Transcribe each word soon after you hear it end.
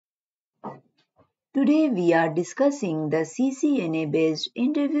Today we are discussing the CCNA-based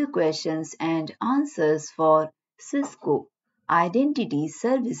interview questions and answers for Cisco Identity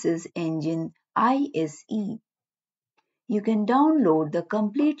Services Engine ISE. You can download the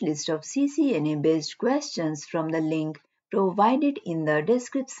complete list of CCNA-based questions from the link provided in the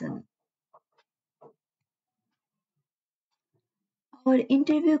description. Our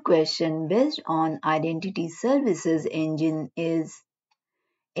interview question based on Identity Services Engine is: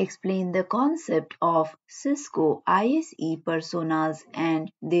 explain the concept of Cisco ISE personas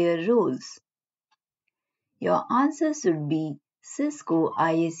and their roles. Your answer should be: Cisco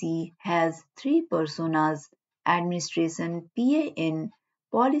ISE has three personas: administration PAN,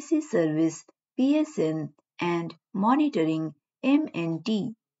 policy service PSN, and monitoring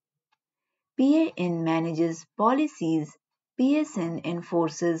MNT. PAN manages policies, PSN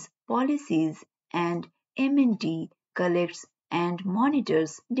enforces policies, and MNT collects and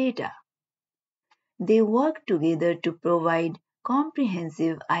monitors data. They work together to provide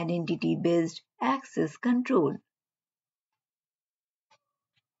comprehensive identity-based access control.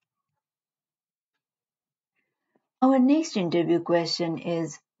 Our next interview question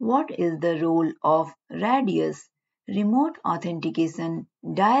is: what is the role of Radius remote authentication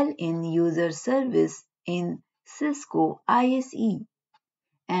dial-in user service in Cisco ISE,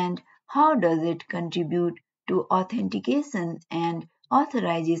 and how does it contribute to authentication and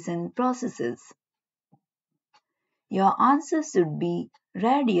authorization processes? Your answer should be: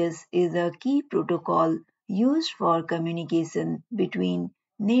 Radius is a key protocol used for communication between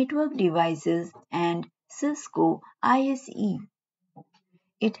network devices and Cisco ISE.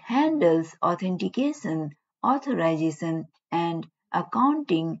 It handles authentication, authorization, and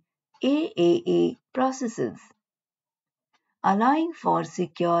accounting AAA processes, allowing for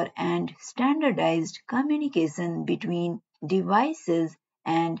secure and standardized communication between devices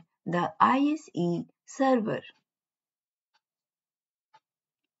and the ISE server.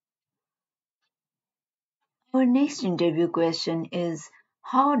 Our next interview question is: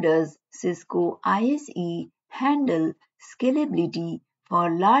 how does Cisco ISE handle scalability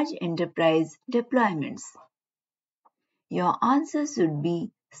for large enterprise deployments? Your answer should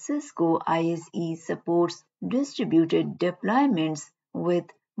be: Cisco ISE supports distributed deployments with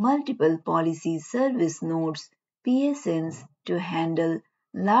multiple policy service nodes PSNs to handle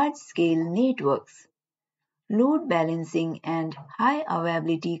large-scale networks. Load balancing and high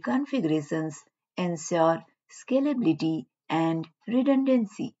availability configurations ensure scalability and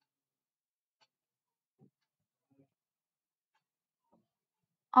redundancy.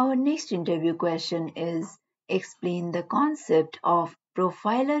 Our next interview question is: explain the concept of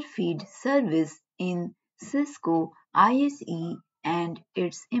profiler feed service in Cisco ISE and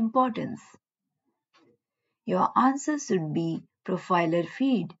its importance. Your answer should be: profiler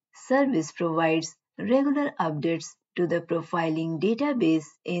feed service provides regular updates to the profiling database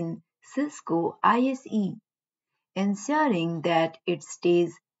in Cisco ISE, ensuring that it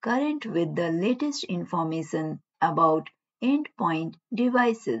stays current with the latest information about endpoint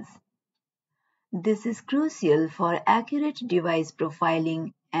devices. This is crucial for accurate device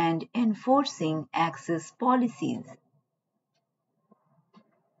profiling and enforcing access policies.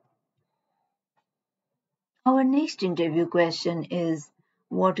 Our next interview question is: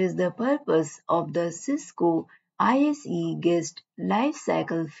 what is the purpose of the Cisco ISE guest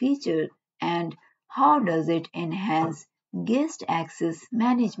lifecycle feature, and how does it enhance guest access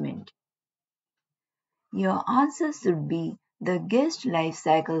management? Your answer should be: the guest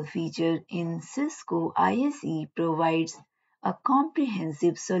lifecycle feature in Cisco ISE provides a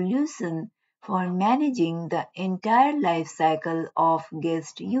comprehensive solution for managing the entire lifecycle of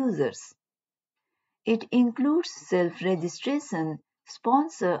guest users. It includes self-registration,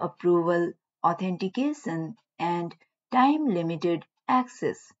 sponsor approval, authentication, and time-limited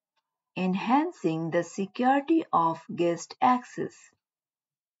access, enhancing the security of guest access.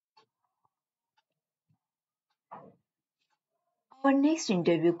 Our next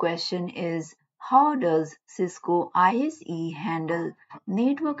interview question is: how does Cisco ISE handle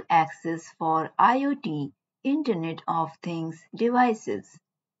network access for IoT, Internet of Things devices?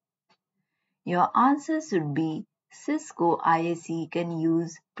 Your answer should be: Cisco ISE can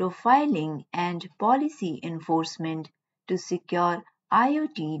use profiling and policy enforcement to secure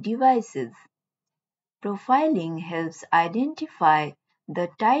IoT devices. Profiling helps identify the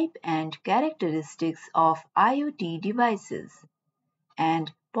type and characteristics of IoT devices,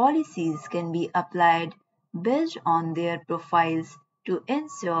 and policies can be applied based on their profiles to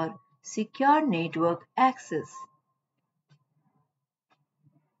ensure secure network access.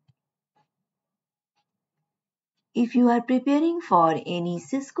 If you are preparing for any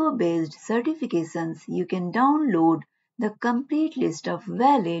Cisco-based certifications, you can download the complete list of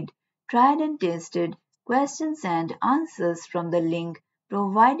valid, tried and tested questions and answers from the link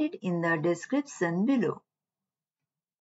provided in the description below.